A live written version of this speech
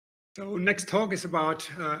So next talk is about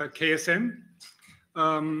KSM.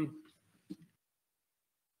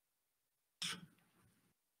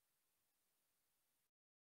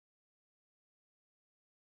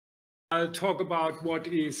 I'll talk about what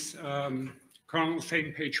is Kernel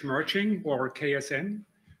Samepage merging, or KSM,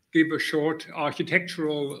 give a short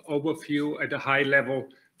architectural overview at a high level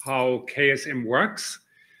how KSM works.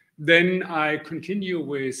 Then I continue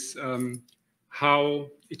with how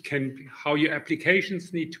your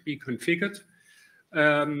applications need to be configured.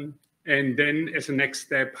 And then as a next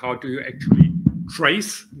step, how do you actually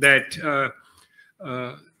trace that,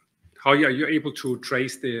 how are you able to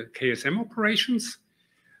trace the KSM operations?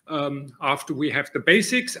 After we have the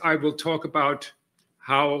basics, I will talk about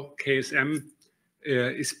how KSM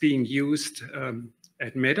is being used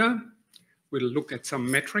at Meta. We'll look at some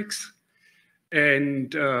metrics.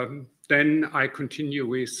 And then I continue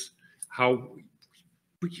with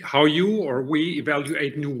how you or we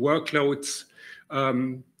evaluate new workloads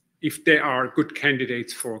if they are good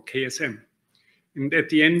candidates for KSM. And at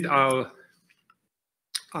the end, I'll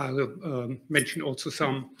mention also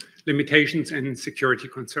some limitations and security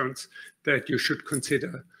concerns that you should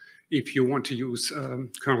consider if you want to use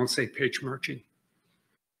Kernel Samepage merging.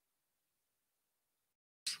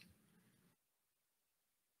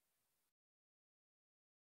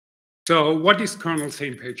 So what is Kernel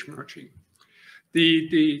Samepage merging?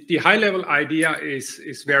 The high-level idea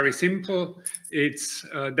is very simple. It's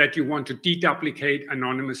that you want to deduplicate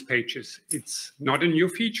anonymous pages. It's not a new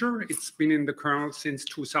feature. It's been in the kernel since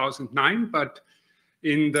 2009, but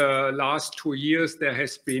in the last 2 years, there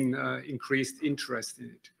has been increased interest in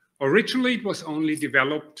it. Originally, it was only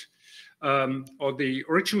developed, or the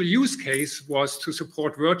original use case was to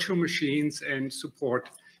support virtual machines and support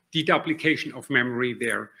deduplication of memory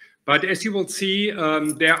there. But as you will see,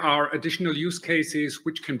 there are additional use cases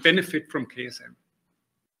which can benefit from KSM.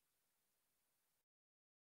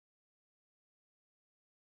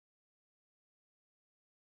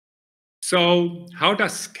 So how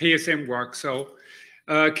does KSM work? So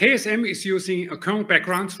KSM is using a kernel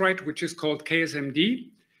background thread, which is called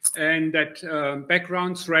ksmd. And that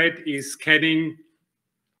background thread is scanning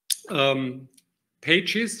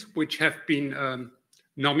pages which have been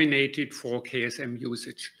nominated for KSM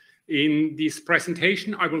usage. In this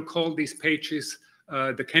presentation, I will call these pages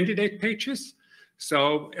the candidate pages.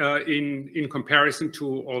 So in comparison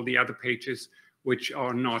to all the other pages which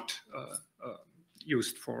are not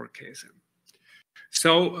used for KSM.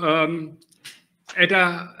 So at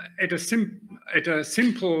a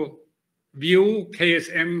simple view,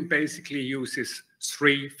 KSM basically uses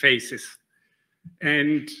 3 phases.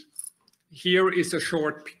 And here is a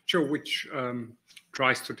short picture which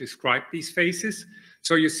tries to describe these phases.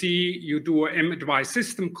 So you see, you do a m-advise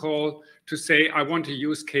system call to say, I want to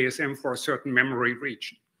use KSM for a certain memory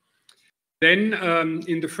region. Then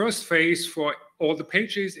in the first phase, for all the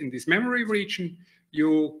pages in this memory region,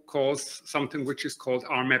 you call something which is called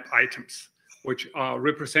RMAP items, which are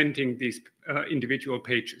representing these individual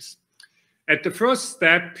pages. At the first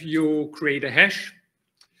step, you create a hash,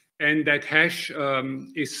 and that hash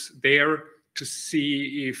is there to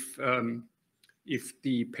see if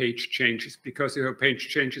the page changes, because if a page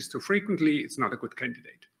changes too frequently, it's not a good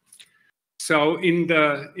candidate. So in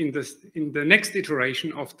the next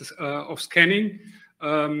iteration of scanning,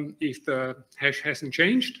 if the hash hasn't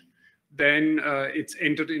changed, then it's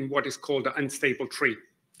entered in what is called an unstable tree.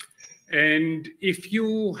 And if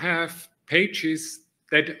you have pages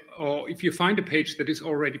that, or if you find a page that is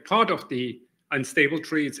already part of the unstable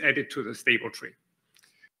tree, it's added to the stable tree.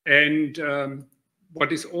 And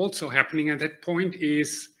what is also happening at that point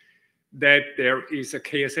is that there is a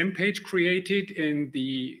KSM page created, and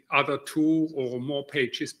the other 2 or more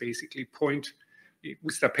pages basically point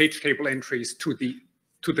with the page table entries to the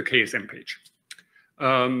KSM page.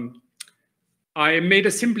 I made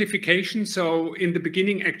a simplification. So in the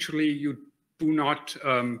beginning, actually, you do not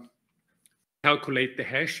calculate the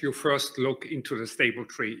hash. You first look into the stable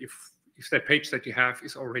tree if that page that you have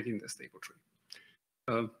is already in the stable tree.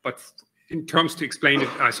 But in terms to explain it,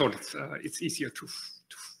 I thought it's easier to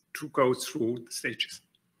go through the stages.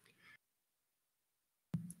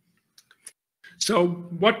 So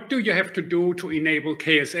what do you have to do to enable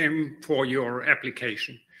KSM for your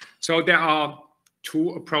application? So there are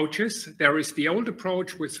 2 approaches. There is the old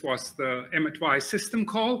approach, which was the m-advise system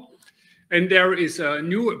call. And there is a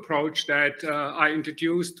new approach that I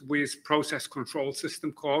introduced with process control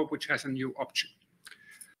system call, which has a new option.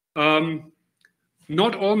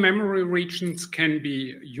 Not all memory regions can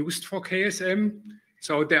be used for KSM.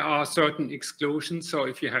 So there are certain exclusions. So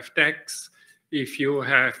if you have DEX, if you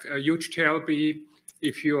have a huge TLB,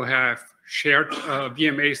 if you have shared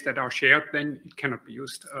VMAs that are shared, then it cannot be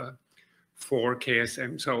used for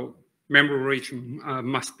KSM. So memory region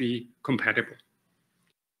must be compatible.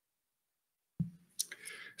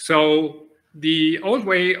 So the old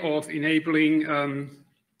way of enabling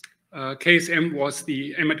KSM was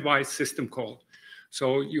the M-advised system call.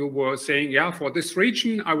 So you were saying, yeah, for this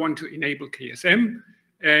region, I want to enable KSM.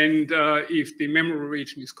 And if the memory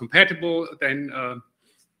region is compatible, then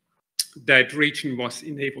that region was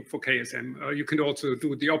enabled for KSM. You can also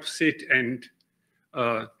do the opposite and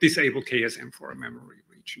disable KSM for a memory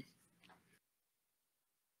region.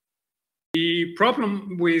 The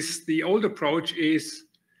problem with the old approach is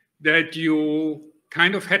that you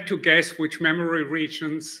kind of had to guess which memory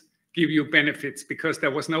regions give you benefits, because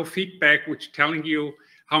there was no feedback which telling you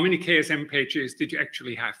how many KSM pages did you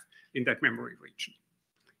actually have in that memory region.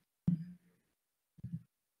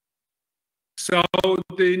 So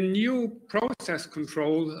the new process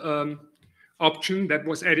control option that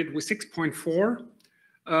was added with 6.4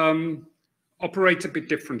 operates a bit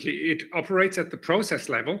differently. It operates at the process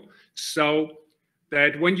level, so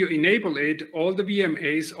that when you enable it, all the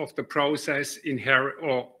VMAs of the process inherit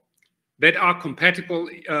or that are compatible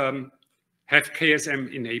have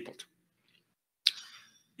KSM enabled.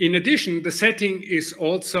 In addition, the setting is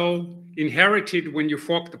also inherited when you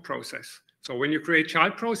fork the process. So when you create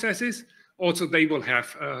child processes, also they will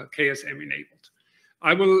have KSM enabled.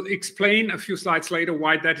 I will explain a few slides later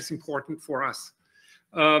why that is important for us.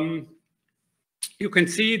 You can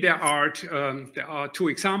see there are two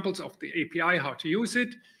examples of the API, how to use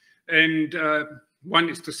it. And one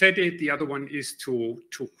is to set it, the other one is to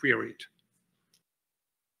query it.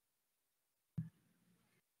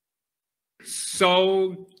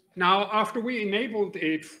 So now after we enabled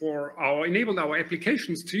it enabled our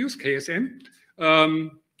applications to use KSM,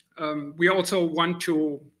 we also want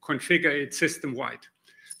to configure it system-wide.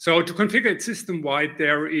 So to configure it system-wide,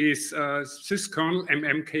 there is syskernel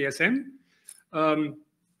KSM.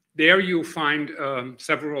 There you find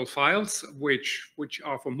several files which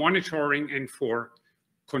are for monitoring and for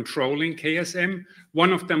controlling KSM.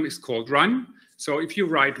 One of them is called run. So if you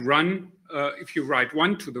write run, if you write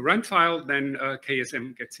one to the run file, then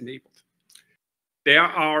KSM gets enabled. There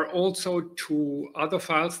are also two other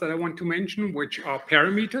files that I want to mention, which are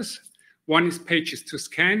parameters. One is pages to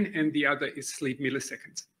scan, and the other is sleep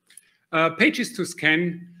milliseconds. Pages to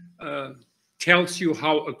scan tells you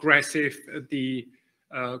how aggressive the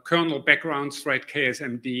kernel background thread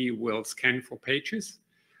ksmd will scan for pages.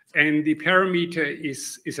 And the parameter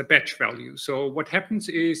is a batch value. So what happens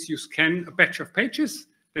is you scan a batch of pages,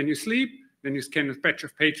 then you sleep, then you scan a batch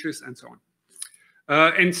of pages, and so on.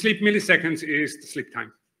 And sleep milliseconds is the sleep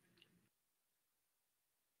time.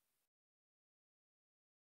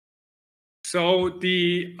 So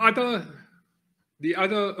the other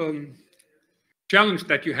challenge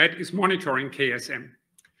that you had is monitoring KSM.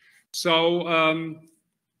 So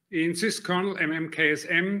in syskernel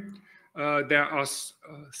KSM, there are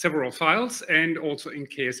several files, and also in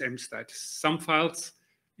KSM stat. Some files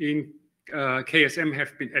in KSM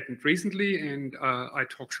have been added recently, and I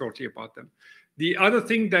talk shortly about them. The other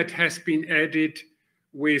thing that has been added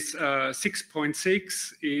with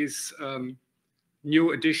 6.6 is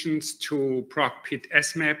new additions to proc-pit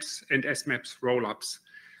SMAPs and SMAPs rollups.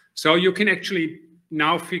 So you can actually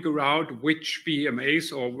now figure out which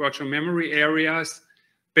VMAs or virtual memory areas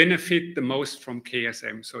benefit the most from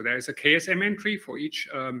KSM. So there is a KSM entry for each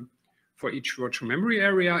virtual memory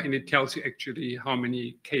area, and it tells you actually how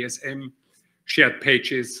many KSM shared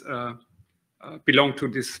pages belong to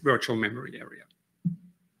this virtual memory area.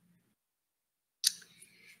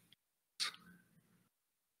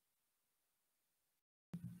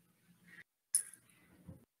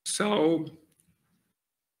 So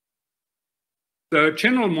the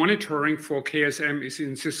general monitoring for KSM is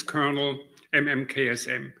in syskernel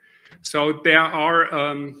KSM. So there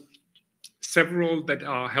are several that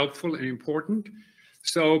are helpful and important.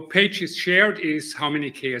 So pages shared is how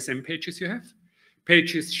many KSM pages you have.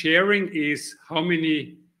 Pages sharing is how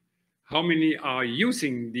many are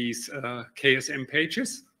using these KSM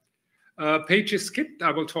pages. Pages skipped,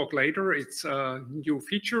 I will talk later. It's a new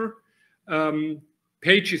feature.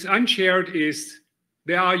 Pages unshared is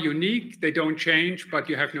they are unique, they don't change, but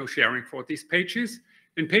you have no sharing for these pages.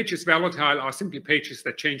 And pages volatile are simply pages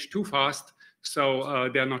that change too fast, so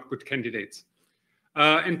they're not good candidates.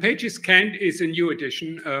 And pages scanned is a new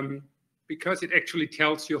addition because it actually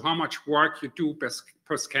tells you how much work you do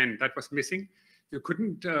per scan. That was missing. You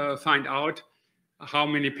couldn't find out how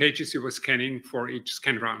many pages you were scanning for each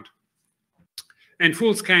scan round. And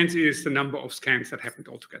full scans is the number of scans that happened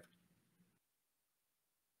altogether.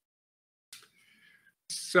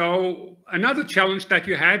 So another challenge that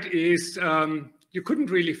you had is you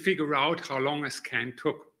couldn't really figure out how long a scan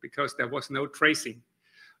took because there was no tracing.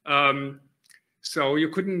 So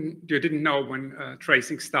you didn't know when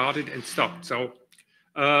tracing started and stopped. So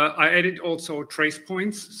I added also trace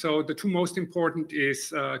points. So the two most important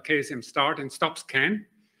is KSM start and stop scan.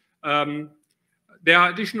 There are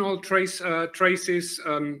additional traces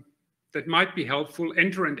that might be helpful.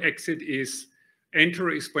 Enter and exit is, enter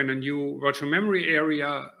is when a new virtual memory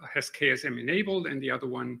area has KSM enabled, and the other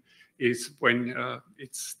one is when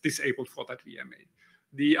it's disabled for that VMA.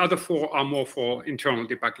 The other four are more for internal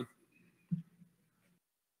debugging.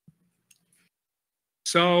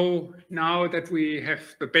 So now that we have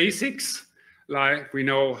the basics, like we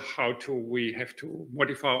know we have to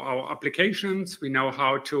modify our applications, we know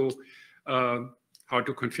how to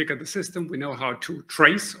configure the system, we know how to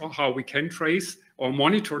trace or how we can trace or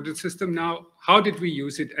monitor the system now. How did we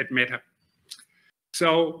use it at Meta?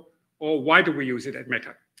 So, or why do we use it at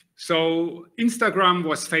Meta? So Instagram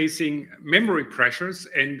was facing memory pressures,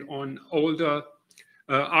 and on older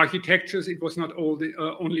architectures, it was not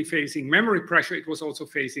only facing memory pressure, it was also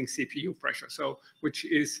facing CPU pressure, so which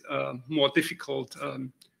is a more difficult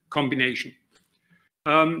combination.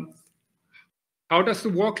 How does the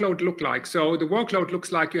workload look like? So the workload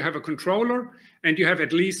looks like you have a controller and you have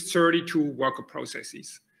at least 32 worker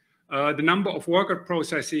processes. The number of worker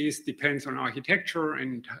processes depends on architecture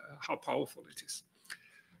and how powerful it is.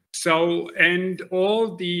 So, and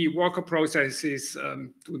all the worker processes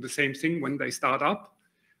do the same thing when they start up.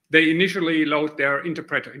 They initially load their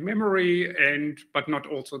interpreter in memory, but not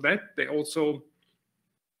also that. They also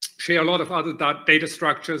share a lot of other data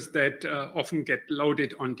structures that often get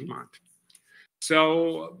loaded on demand.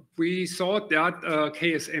 So we thought that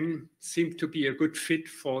KSM seemed to be a good fit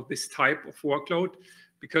for this type of workload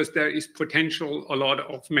because there is potential a lot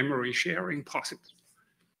of memory sharing possible.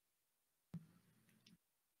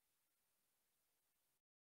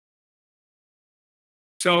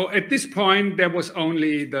 So at this point, there was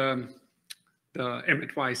only the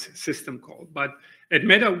mAdvice system call. But at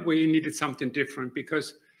Meta, we needed something different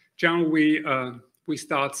because generally we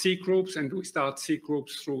start C groups and we start C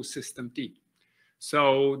groups through systemd.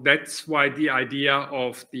 So that's why the idea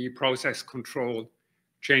of the process control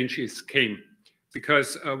changes came.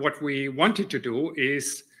 Because what we wanted to do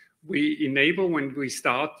is we enable, when we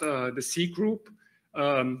start the C group,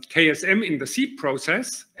 KSM in the seed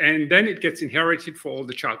process, and then it gets inherited for all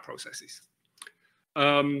the child processes.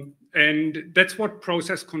 And that's what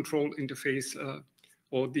process control interface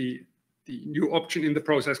or the new option in the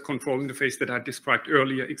process control interface that I described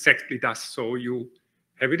earlier exactly does. So you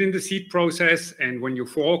have it in the seed process, and when you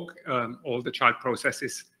fork, all the child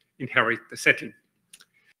processes inherit the setting.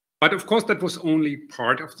 But of course, that was only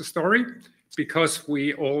part of the story because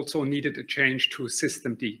we also needed a change to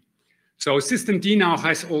systemd. So systemd now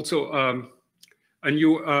has also a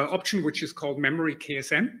new option, which is called memory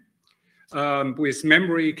KSM. With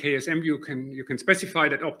memory KSM, you can specify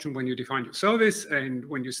that option when you define your service, and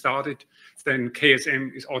when you start it, then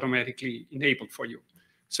KSM is automatically enabled for you.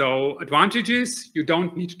 So advantage is you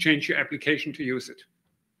don't need to change your application to use it.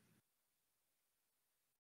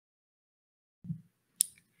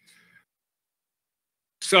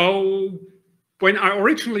 So when I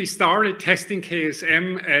originally started testing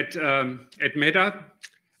KSM at Meta,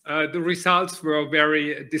 the results were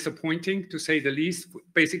very disappointing, to say the least.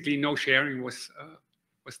 Basically, no sharing was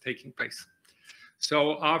taking place.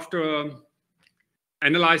 So after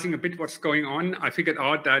analyzing a bit what's going on, I figured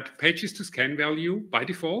out that pages to scan value by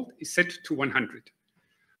default is set to 100.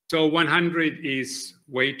 So 100 is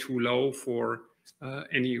way too low for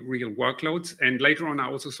any real workloads. And later on, I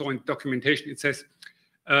also saw in documentation, it says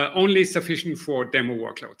only sufficient for demo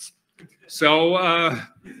workloads. So,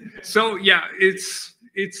 so yeah, it's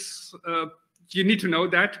you need to know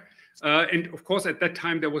that. And of course, at that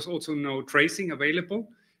time, there was also no tracing available.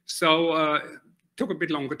 So it took a bit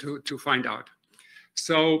longer to find out.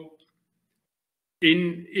 So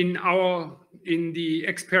in the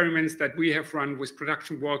experiments that we have run with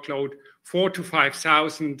production workload, 4,000 to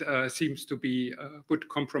 5,000 seems to be a good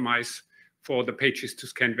compromise for the pages to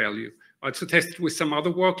scan value. I also tested with some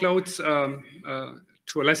other workloads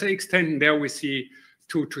to a lesser extent, and there we see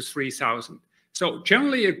 2,000 to 3,000. So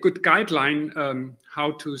generally a good guideline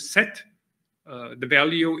how to set the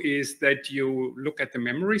value is that you look at the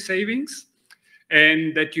memory savings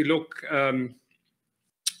and that you look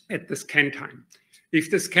at the scan time. If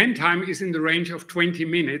the scan time is in the range of 20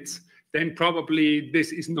 minutes, then probably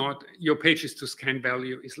this is not, your pages to scan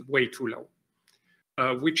value is way too low.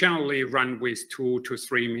 We generally run with 2 to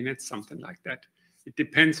 3 minutes, something like that. It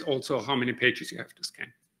depends also how many pages you have to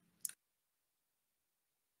scan.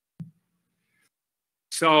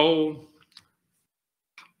 So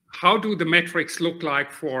how do the metrics look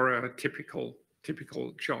like for a typical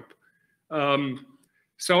job?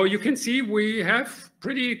 So you can see we have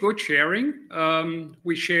pretty good sharing.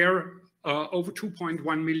 We share over 2.1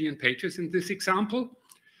 million pages in this example.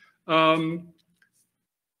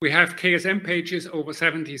 We have KSM pages over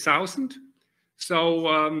 70,000.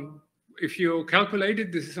 So if you calculate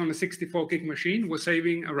it, this is on a 64 gig machine, we're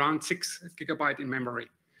saving around 6 GB in memory.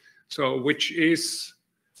 So which is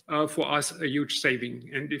for us a huge saving.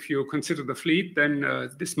 And if you consider the fleet, then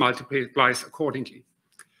this multiplies accordingly.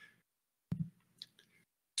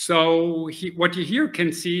 So what you here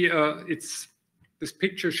can see, this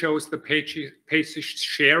picture shows the pages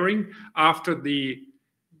sharing after the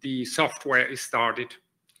software is started.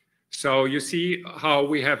 So you see how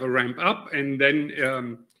we have a ramp up, and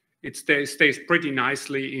then it stays pretty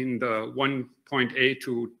nicely in the 1.8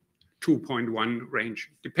 to 2.1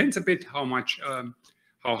 range. Depends a bit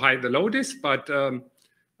how high the load is, but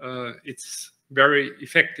it's very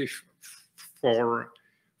effective for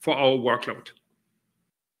our workload.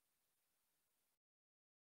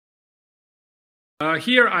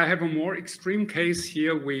 Here I have a more extreme case.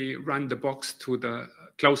 Here we run the box to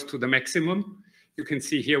close to the maximum. You can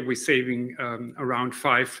see here we're saving around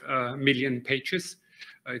 5 million pages.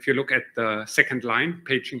 If you look at the second line,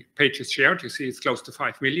 pages shared, you see it's close to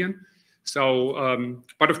 5 million. So,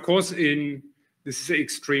 but of course, this is an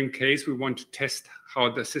extreme case. We want to test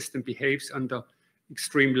how the system behaves under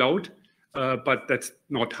extreme load, but that's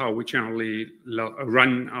not how we generally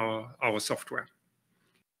run our software.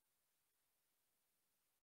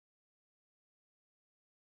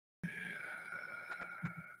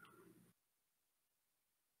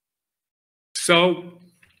 So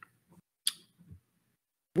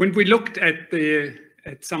when we looked at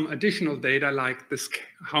some additional data like this,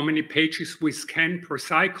 how many pages we scan per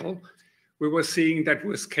cycle, we were seeing that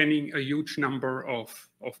we're scanning a huge number of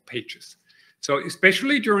pages. So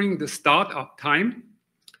especially during the startup time,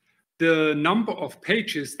 the number of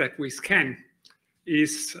pages that we scan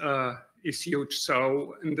is huge.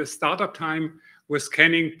 So in the startup time, we're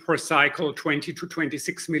scanning per cycle 20 to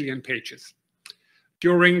 26 million pages.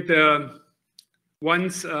 During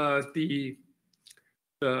once the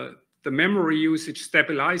memory usage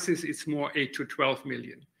stabilizes, it's more 8 to 12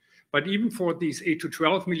 million. But even for these 8 to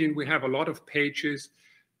 12 million, we have a lot of pages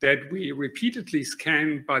that we repeatedly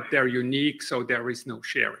scan, but they're unique, so there is no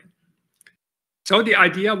sharing. So the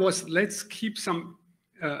idea was, let's keep some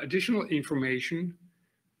additional information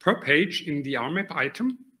per page in the RMap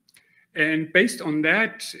item. And based on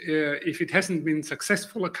that, if it hasn't been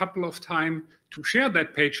successful a couple of times to share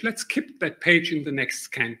that page, let's keep that page in the next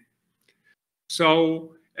scan.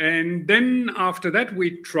 So, and then after that,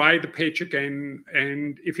 we try the page again.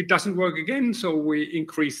 And if it doesn't work again, so we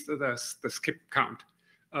increase the skip count.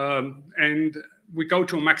 And we go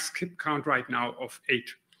to a max skip count right now of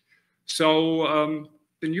 8. So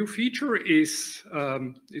the new feature is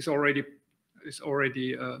already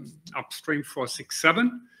upstream for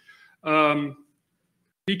 6.7.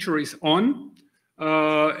 Feature is on,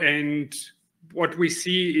 and what we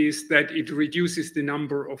see is that it reduces the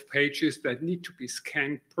number of pages that need to be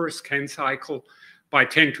scanned per scan cycle by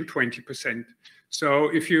 10 to 20%. So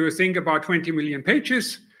if you think about 20 million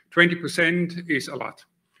pages, 20% is a lot.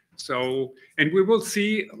 So, and we will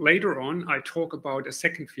see later on, I talk about a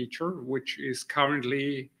second feature, which is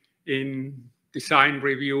currently in design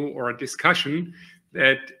review or discussion,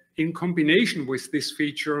 that in combination with this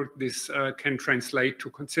feature, this can translate to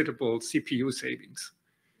considerable CPU savings.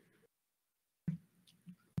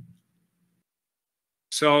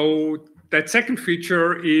 So that second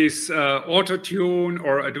feature is auto-tune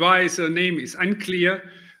or advisor. Name is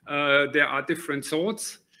unclear. There are different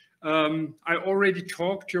sorts. I already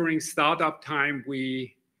talked during startup time,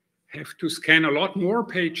 we have to scan a lot more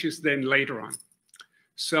pages than later on.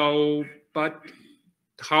 So, but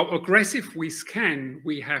how aggressive we scan,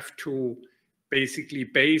 we have to basically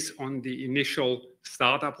base on the initial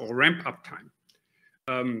startup or ramp up time.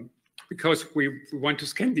 Because we want to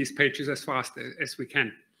scan these pages as fast as we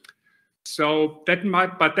can. So that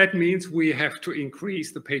means we have to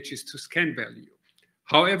increase the pages to scan value.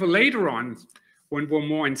 However, later on, when we're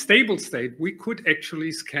more in stable state, we could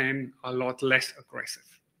actually scan a lot less aggressive.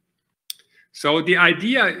 So the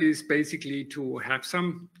idea is basically to have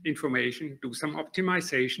some information, do some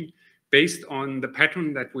optimization based on the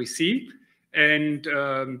pattern that we see, and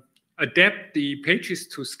adapt the pages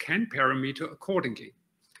to scan parameter accordingly.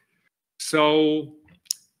 So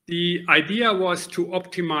the idea was to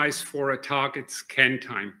optimize for a target scan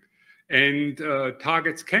time. And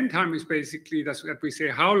target scan time is basically that we say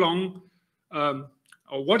how long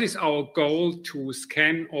what is our goal to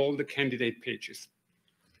scan all the candidate pages?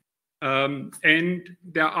 And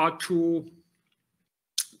there are two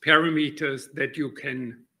parameters that you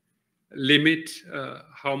can limit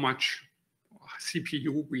how much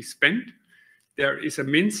CPU we spend. There is a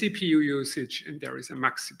min CPU usage and there is a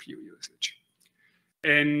max CPU usage.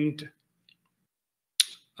 And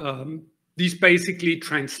these basically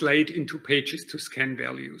translate into pages to scan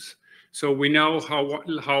values. So we know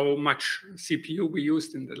how much CPU we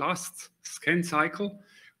used in the last scan cycle.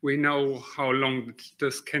 We know how long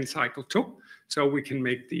the scan cycle took, so we can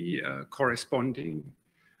make the corresponding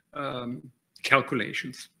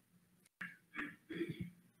calculations.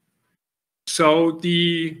 So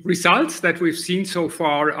the results that we've seen so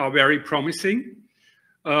far are very promising.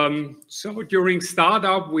 So during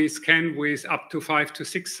startup, we scan with up to 5,000 to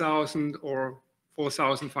 6,000 or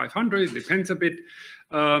 4,500, it depends a bit.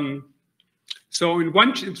 So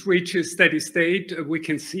once it reaches steady state, we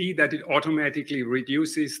can see that it automatically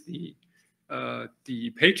reduces the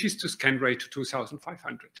pages to scan rate to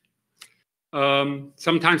 2,500.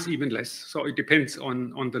 Sometimes even less. So it depends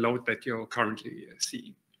on the load that you're currently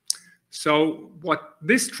seeing. So what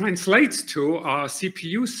this translates to are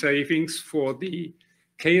CPU savings for the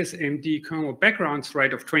ksmd kernel background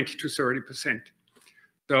thread of 20 to 30%,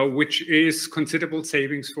 so which is considerable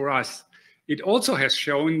savings for us. It also has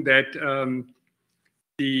shown that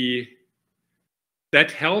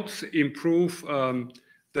that helps improve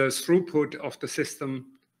the throughput of the system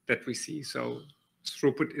that we see. So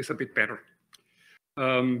throughput is a bit better.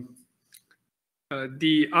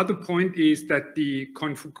 The other point is that the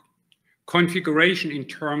configuration in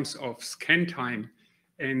terms of scan time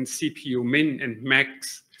and CPU min and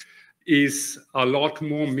max is a lot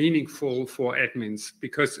more meaningful for admins,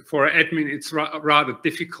 because for an admin it's rather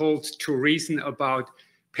difficult to reason about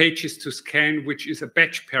pages to scan, which is a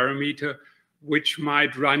batch parameter, which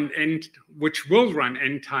will run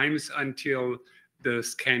n times until the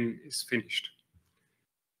scan is finished.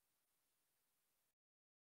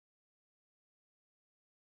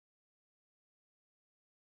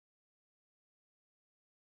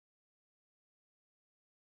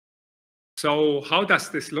 So how does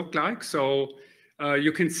this look like? So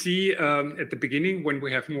you can see at the beginning, when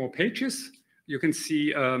we have more pages, you can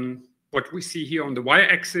see what we see here on the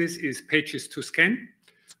y-axis is pages to scan.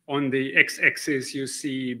 On the x-axis, you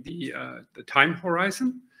see the time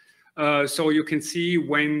horizon. So you can see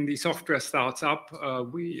when the software starts up,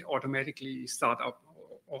 we automatically start up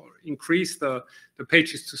or increase the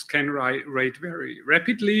pages to scan rate very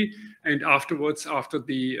rapidly. And afterwards, after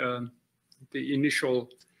the initial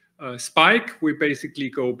spike, we basically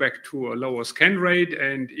go back to a lower scan rate,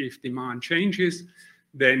 and if demand changes,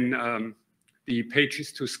 then the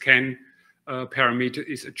pages to scan parameter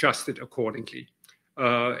is adjusted accordingly.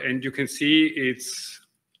 And you can see it's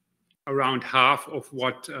around half of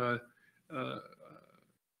what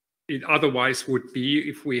it otherwise would be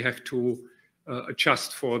if we have to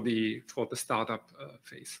adjust for the startup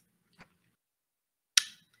phase.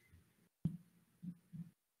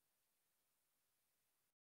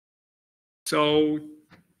 So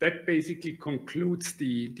that basically concludes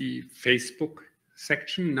the Facebook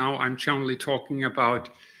section. Now I'm generally talking about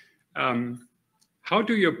how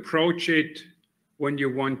do you approach it when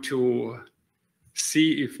you want to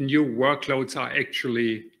see if new workloads are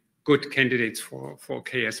actually good candidates for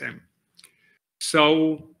KSM.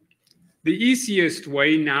 So the easiest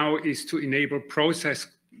way now is to enable process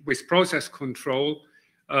control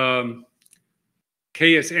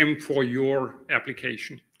KSM for your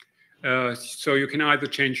application. So you can either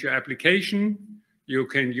change your application, you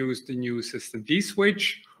can use the new systemd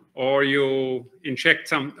switch, or you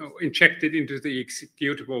inject it into the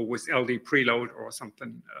executable with LD preload or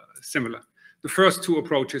something similar. The first two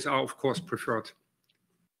approaches are, of course, preferred.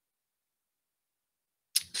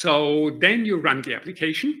 So then you run the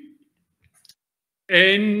application.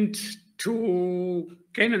 And to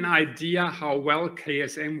get an idea how well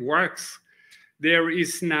KSM works, there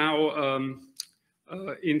is now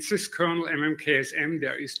in syskernel mmksm,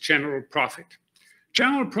 there is general profit.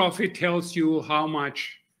 General profit tells you how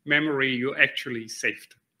much memory you actually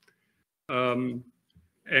saved. And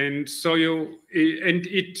so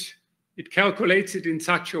it calculates it in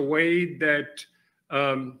such a way that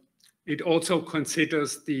it also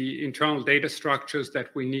considers the internal data structures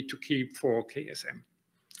that we need to keep for KSM.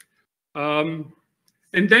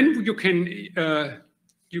 And then you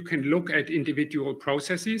can look at individual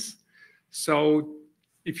processes. So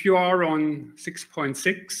if you are on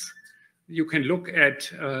 6.6, you can look at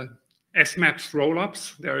SMAPS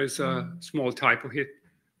rollups. There is a small typo here.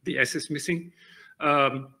 The S is missing.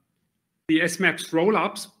 The SMAPS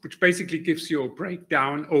roll-ups, which basically gives you a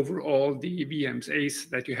breakdown over all the VMSAs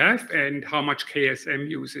that you have and how much KSM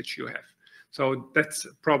usage you have. So that's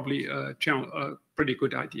probably a pretty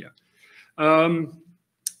good idea.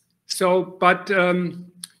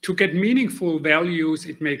 To get meaningful values,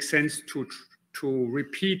 it makes sense to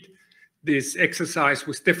repeat this exercise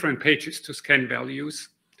with different pages to scan values,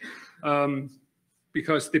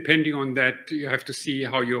 because depending on that, you have to see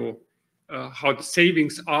how the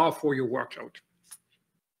savings are for your workload.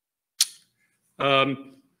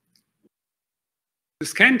 The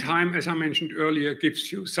scan time, as I mentioned earlier,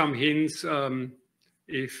 gives you some hints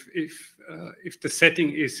if the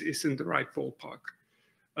setting is in the right ballpark.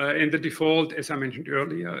 And the default, as I mentioned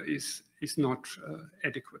earlier, is not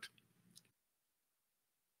adequate.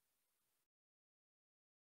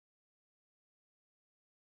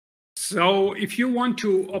 So if you want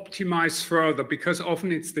to optimize further, because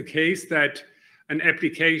often it's the case that an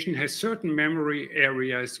application has certain memory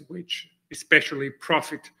areas which especially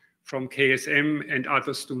profit from KSM and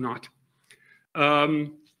others do not.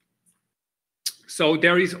 So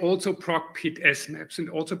there is also proc-pit SMAPS, and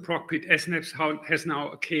also proc-pit SMAPS has now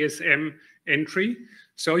a KSM entry.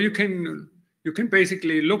 So you can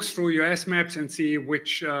basically look through your SMAPS and see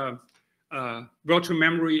which virtual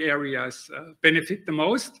memory areas benefit the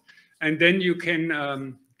most. And then you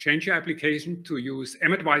can change your application to use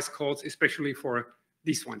M-advice calls, especially for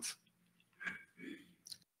these ones.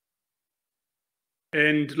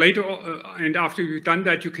 And later, and after you've done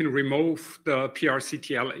that, you can remove the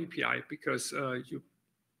PRCTL API because you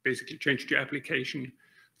basically changed your application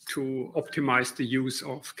to optimize the use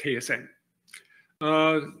of KSM.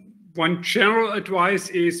 One general advice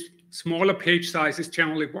is smaller page sizes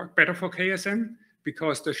generally work better for KSM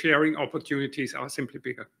because the sharing opportunities are simply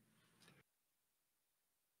bigger.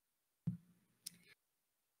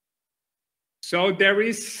 So there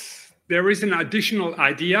is an additional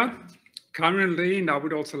idea currently, and I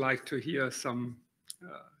would also like to hear some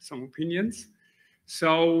opinions.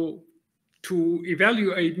 So to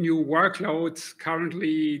evaluate new workloads,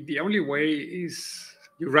 currently the only way is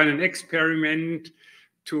you run an experiment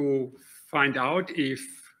to find out if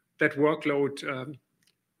that workload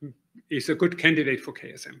is a good candidate for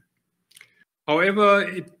KSM. However,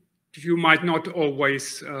 you might not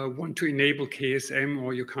always want to enable KSM,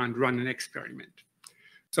 or you can't run an experiment.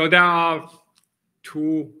 So there are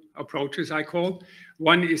two approaches I call.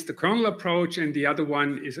 One is the kernel approach, and the other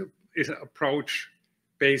one is an approach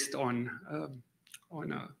based on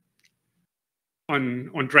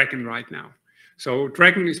Dragon right now. So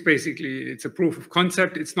Dragon is basically, it's a proof of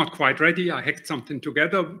concept. It's not quite ready. I hacked something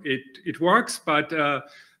together. It works, but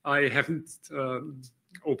I haven't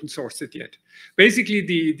open sourced it yet. Basically,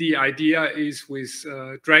 the idea is with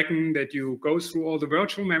Dragon that you go through all the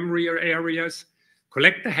virtual memory areas,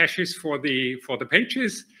 collect the hashes for the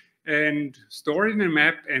pages, and store it in a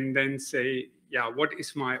map, and then say, yeah, what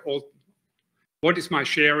is my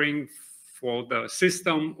sharing for the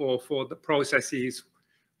system or for the processes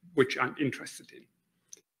which I'm interested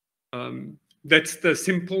in. That's the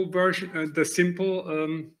simple version, the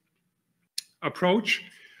simple approach.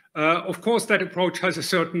 Of course, that approach has a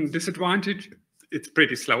certain disadvantage. It's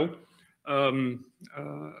pretty slow. Right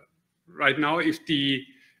now, if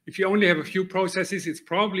you only have a few processes, it's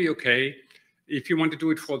probably okay. If you want to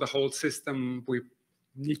do it for the whole system, we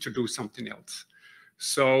need to do something else.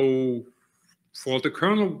 So for the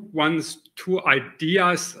kernel ones, two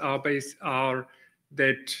ideas are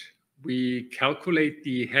that we calculate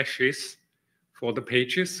the hashes for the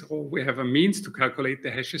pages, or we have a means to calculate the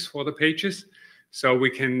hashes for the pages. So we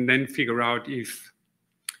can then figure out if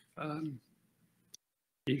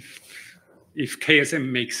KSM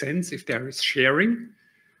makes sense, if there is sharing.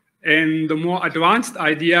 And the more advanced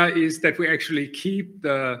idea is that we actually keep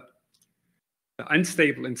the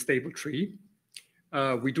unstable and stable tree.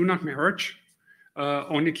 We do not merge,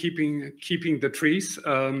 only keeping the trees.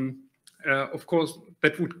 Of course,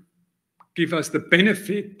 that would give us the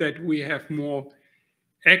benefit that we have more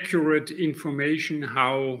accurate information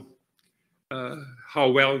how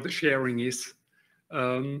well the sharing is.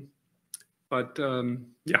 Yeah.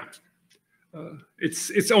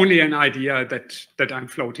 It's only an idea that I'm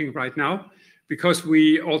floating right now, because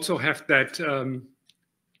we also have that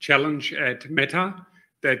challenge at Meta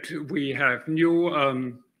that we have new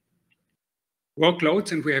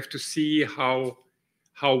workloads, and we have to see how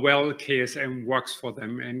well KSM works for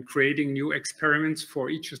them, and creating new experiments for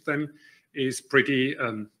each of them is pretty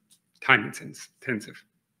time intensive.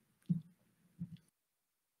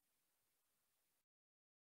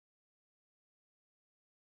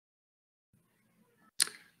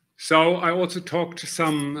 So I also talked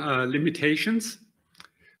some limitations.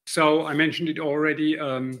 So I mentioned it already,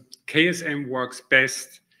 KSM works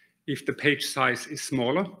best if the page size is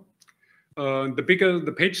smaller. The bigger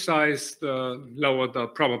the page size, the lower the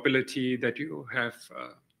probability that you have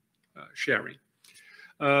sharing.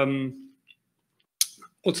 Also,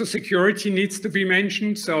 security needs to be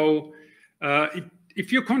mentioned. So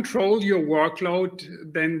if you control your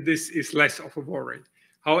workload, then this is less of a worry.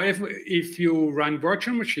 However, if you run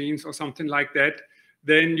virtual machines or something like that,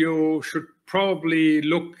 then you should probably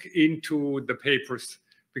look into the papers,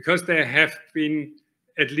 because there have been,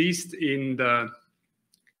 at least in the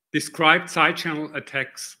described side channel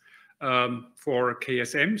attacks for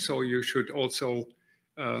KSM. So you should also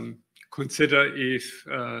consider if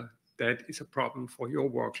that is a problem for your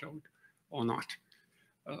workload or not.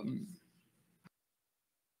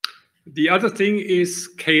 The other thing is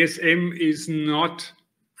KSM is not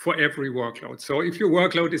for every workload. So if your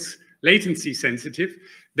workload is latency sensitive,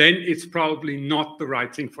 then it's probably not the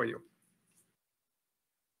right thing for you.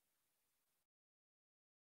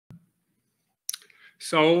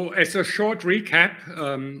 So as a short recap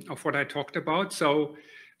of what I talked about, so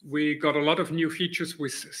we got a lot of new features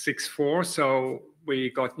with 6.4. So we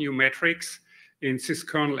got new metrics in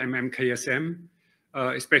syskernel KSM,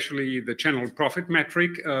 especially the general profit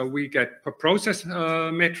metric. We get per process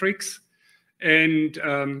metrics, and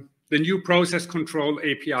the new process control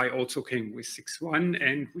API also came with 6.1,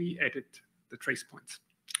 and we added the trace points.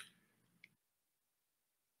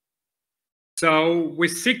 So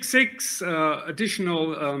with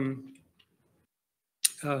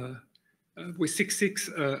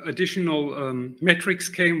 6.6 additional metrics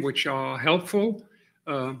came, which are helpful,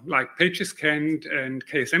 like pages scanned and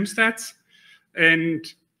KSM stats. And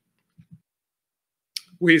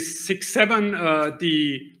with 6.7,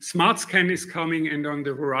 the smart scan is coming, and on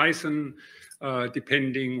the horizon,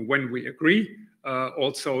 depending when we agree,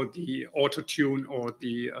 also the auto tune or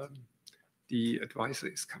the advisor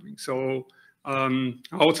is coming. So I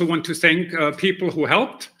also want to thank people who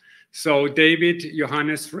helped. So David,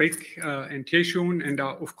 Johannes, Rick, and Teshun, and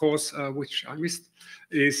of course, which I missed,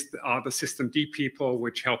 are the systemd people,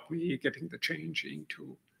 which helped me getting the change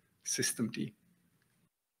into systemd.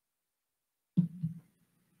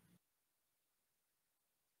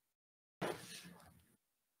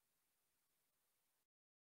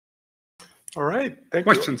 All right. Thank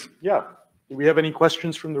Questions? You. Yeah. Do we have any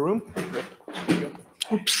questions from the room?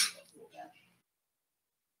 Oops.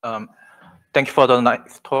 Thank you for the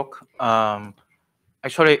nice talk.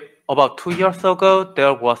 Actually, about 2 years ago,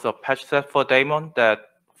 there was a patch set for daemon that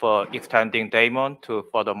for extending daemon to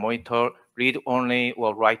for the monitor read-only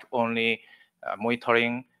or write-only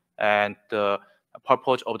monitoring, and the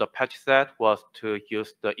purpose of the patch set was to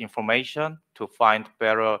use the information to find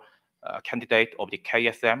better candidate of the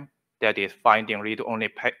KSM, that is finding read-only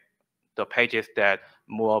the pages that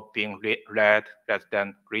more being read rather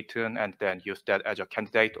than written, and then use that as a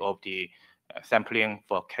candidate of the sampling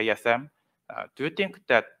for KSM. Do you think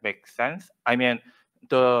that makes sense? I mean,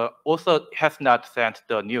 the author has not sent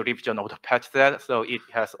the new revision of the patch set, so it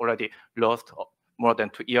has already lost more than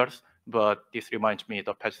 2 years. But this reminds me of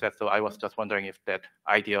the patch set, so I was just wondering if that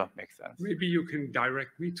idea makes sense. Maybe you can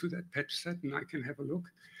direct me to that patch set and I can have a look.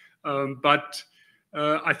 But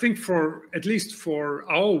I think at least for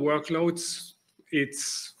our workloads,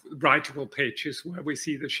 it's writable pages where we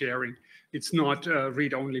see the sharing. It's not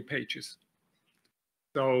read-only pages.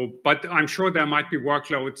 So, but I'm sure there might be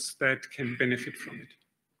workloads that can benefit from it.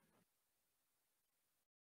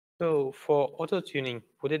 So for auto-tuning,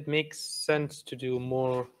 would it make sense to do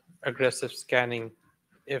more aggressive scanning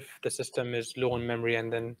if the system is low on memory,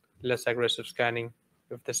 and then less aggressive scanning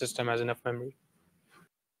if the system has enough memory?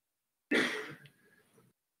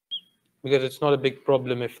 Because it's not a big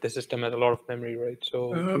problem if the system has a lot of memory, right? So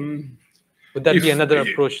would that be another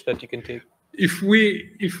approach that you can take? If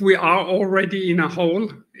we are already in a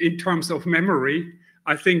hole in terms of memory,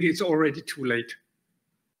 I think it's already too late.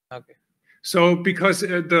 Okay. So because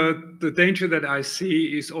the danger that I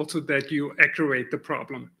see is also that you aggravate the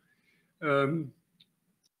problem.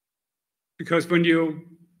 Because when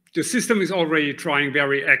the system is already trying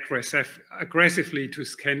very aggressively to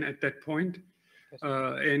scan at that point,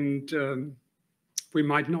 and we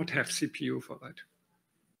might not have CPU for that.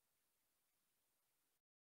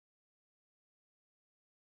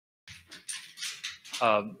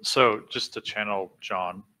 So just to channel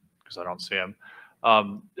John, because I don't see him,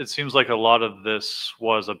 it seems like a lot of this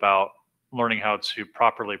was about learning how to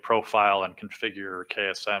properly profile and configure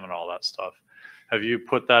KSM and all that stuff. Have you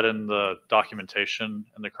put that in the documentation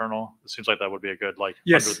in the kernel? It seems like that would be a good, like.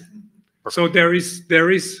 Yes. So there is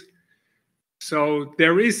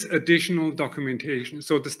additional documentation.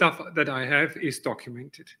 So the stuff that I have is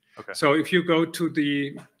documented. Okay. So if you go to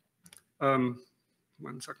the, 1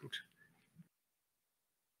 second.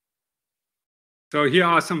 So here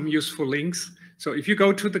are some useful links. So if you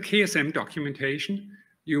go to the KSM documentation,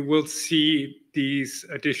 you will see these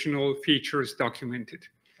additional features documented.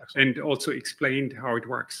 Excellent. And also explained how it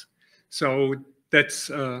works. So that's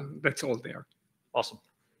all there. Awesome.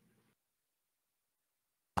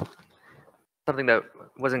 Something that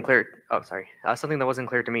wasn't clear. Oh, sorry. Something that wasn't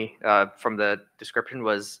clear to me from the description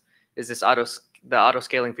was: is this the auto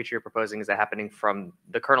scaling feature you're proposing? Is that happening from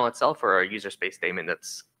the kernel itself, or a user space daemon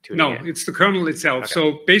that's tuning it? It's the kernel itself. Okay.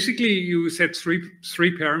 So basically, you set three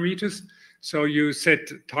parameters. So you set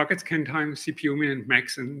target scan time, CPU min, and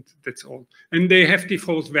max, and that's all. And they have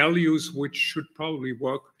default values, which should probably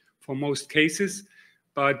work for most cases.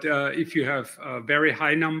 But if you have a very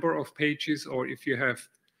high number of pages, or if you have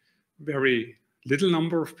very little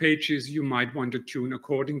number of pages, you might want to tune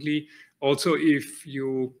accordingly. Also, if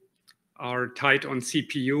you are tight on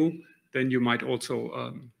CPU, then you might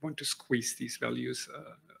also want to squeeze these values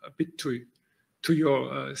a bit to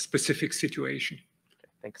your specific situation. Okay,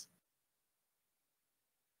 thanks.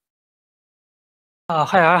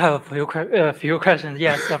 Hi, I have a few questions.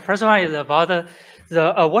 Yes, the first one is about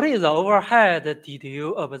what is the overhead did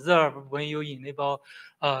you observe when you enable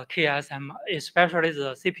KSM, especially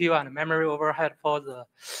the CPU and memory overhead for the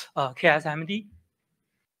KSMD?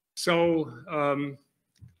 So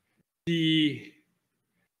the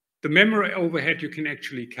memory overhead you can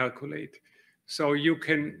actually calculate. So you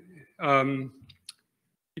can,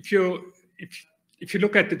 if you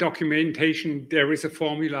look at the documentation, there is a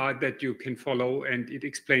formula that you can follow, and it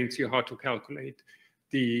explains you how to calculate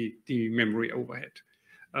the memory overhead.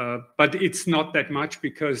 But it's not that much,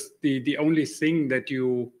 because the only thing that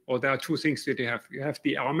there are two things that you have. You have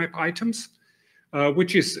the RMAP items,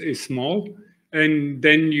 which is small, and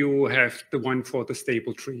then you have the one for the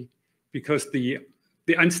stable tree, because the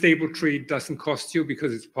unstable tree doesn't cost you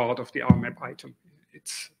because it's part of the RMAP item.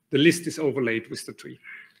 The list is overlaid with the tree.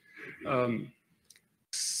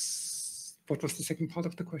 What was the second part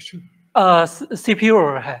of the question? CPU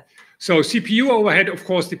overhead. So CPU overhead, of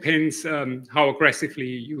course, depends how aggressively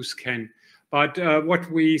you scan. But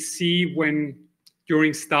what we see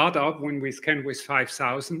during startup, when we scan with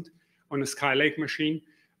 5,000 on a Skylake machine,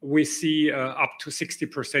 we see up to 60%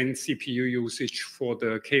 CPU usage for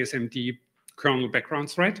the KSMD kernel background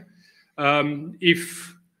thread.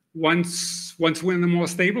 If once we're in a more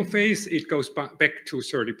stable phase, it goes back to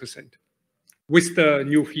 30%. With the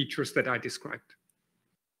new features that I described.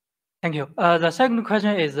 Thank you. The second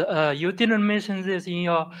question is, you didn't mention this in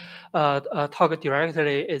your talk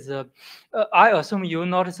directly. I assume you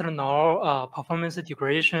noticed no performance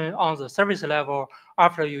degradation on the service level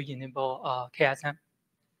after you enable KSM.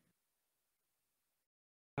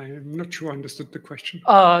 I'm not sure I understood the question.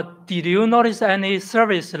 Did you notice any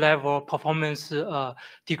service level performance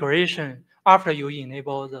degradation after you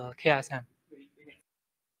enable the KSM?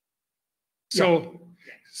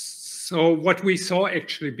 So what we saw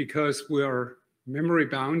actually, because we're memory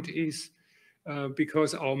bound, is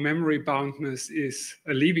because our memory boundness is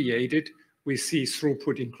alleviated, we see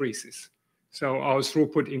throughput increases. So our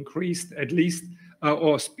throughput increased at least,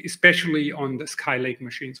 or especially on the Skylake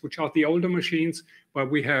machines, which are the older machines where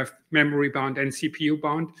we have memory bound and CPU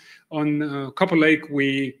bound. On Copper Lake,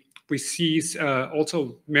 we see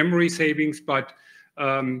also memory savings, but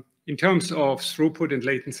in terms of throughput and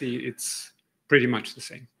latency, it's pretty much the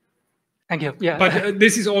same. Thank you. Yeah. But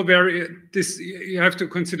this is all you have to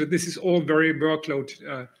consider this is all very workload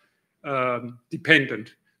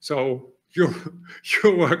dependent. So your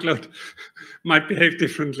workload might behave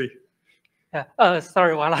differently. Yeah.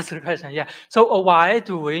 Sorry, one last question. Yeah. So why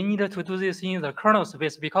do we need to do this in the kernel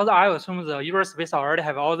space? Because I assume the user space already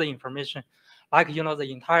have all the information, like the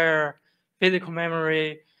entire physical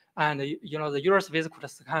memory, and the user space could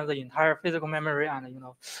scan the entire physical memory and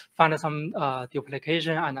find some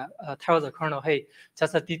duplication and tell the kernel, hey,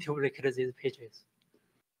 just deduplicate these pages.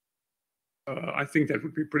 I think that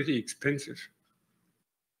would be pretty expensive.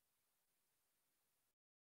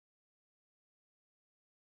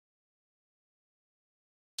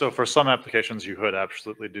 So for some applications, you could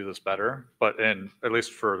absolutely do this better, but at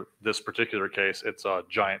least for this particular case, it's a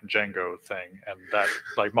giant Django thing, and that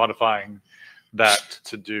modifying that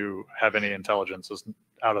to have any intelligence is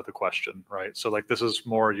out of the question, right? So this is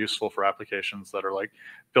more useful for applications that are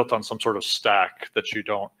built on some sort of stack that you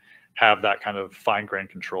don't have that kind of fine-grained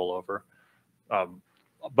control over.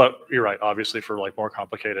 But you're right, obviously for more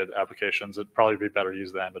complicated applications, it'd probably be better to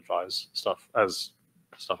use the M-advise stuff, as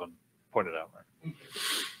Stefan pointed out, right?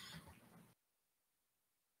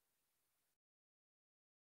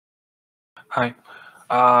 Hi.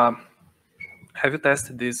 Have you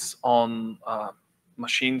tested this on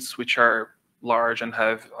machines which are large and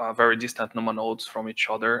have very distant NUMA nodes from each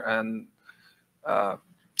other? And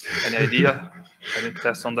any idea? Any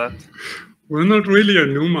tests on that? We're not really a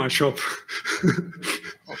NUMA shop.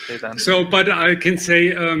 Okay, then. So, but I can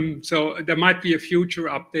say, so there might be a future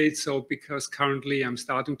update. So, because currently I'm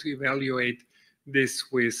starting to evaluate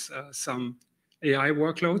this with some AI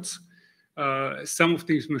workloads. Some of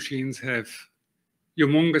these machines have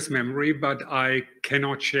humongous memory, but I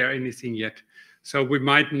cannot share anything yet. So we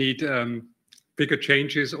might need bigger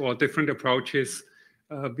changes or different approaches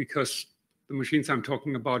because the machines I'm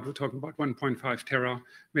talking about, we're talking about 1.5 tera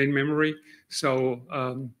main memory. So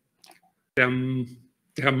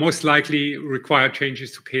there most likely require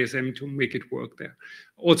changes to KSM to make it work there.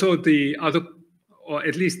 Also, the other, or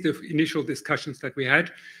at least the initial discussions that we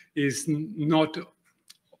had, is not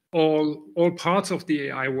all parts of the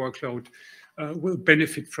AI workload will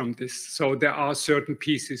benefit from this. So there are certain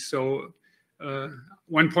pieces. So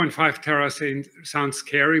 1.5 tera sounds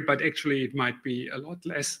scary, but actually it might be a lot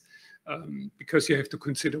less because you have to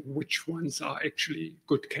consider which ones are actually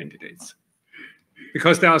good candidates.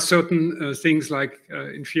 Because there are certain things like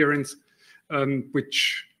inference,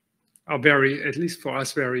 which are very, at least for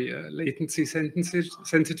us, very latency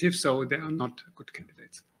sensitive, so they are not good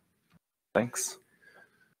candidates. Thanks.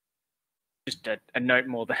 Just a note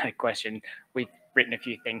more than a question. We've written a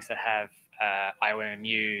few things that have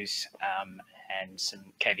IOMUs and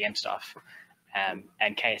some KVM stuff, and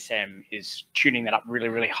KSM is tuning that up really,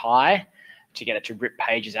 really high to get it to rip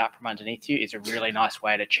pages out from underneath you. Is a really nice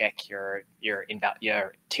way to check your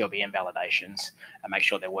TLB invalidations and make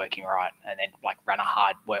sure they're working right, and then like run a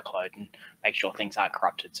hard workload and make sure things aren't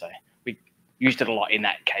corrupted. So we used it a lot in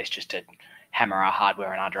that case just to hammer our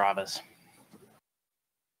hardware and our drivers.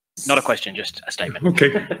 Not a question, just a statement.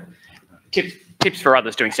 Okay. Tips for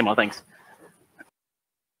others doing similar things.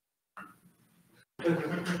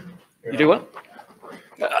 You do what?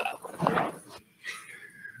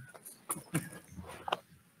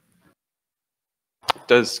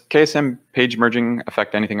 Does KSM page merging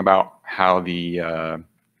affect anything about how the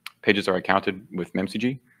pages are accounted with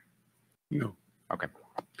memcg? No. Okay.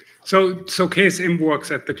 So KSM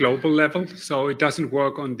works at the global level, so it doesn't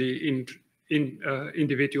work on the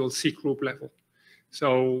individual C group level.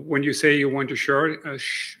 So when you say you want to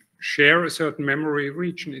share a certain memory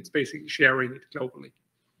region, it's basically sharing it globally.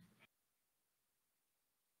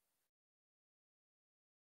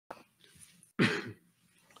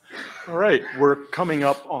 All right, we're coming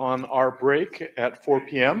up on our break at 4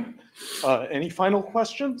 p.m. Any final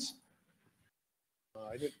questions?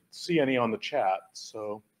 I didn't see any on the chat,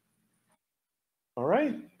 so. All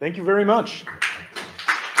right, thank you very much.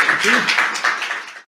 Thank you.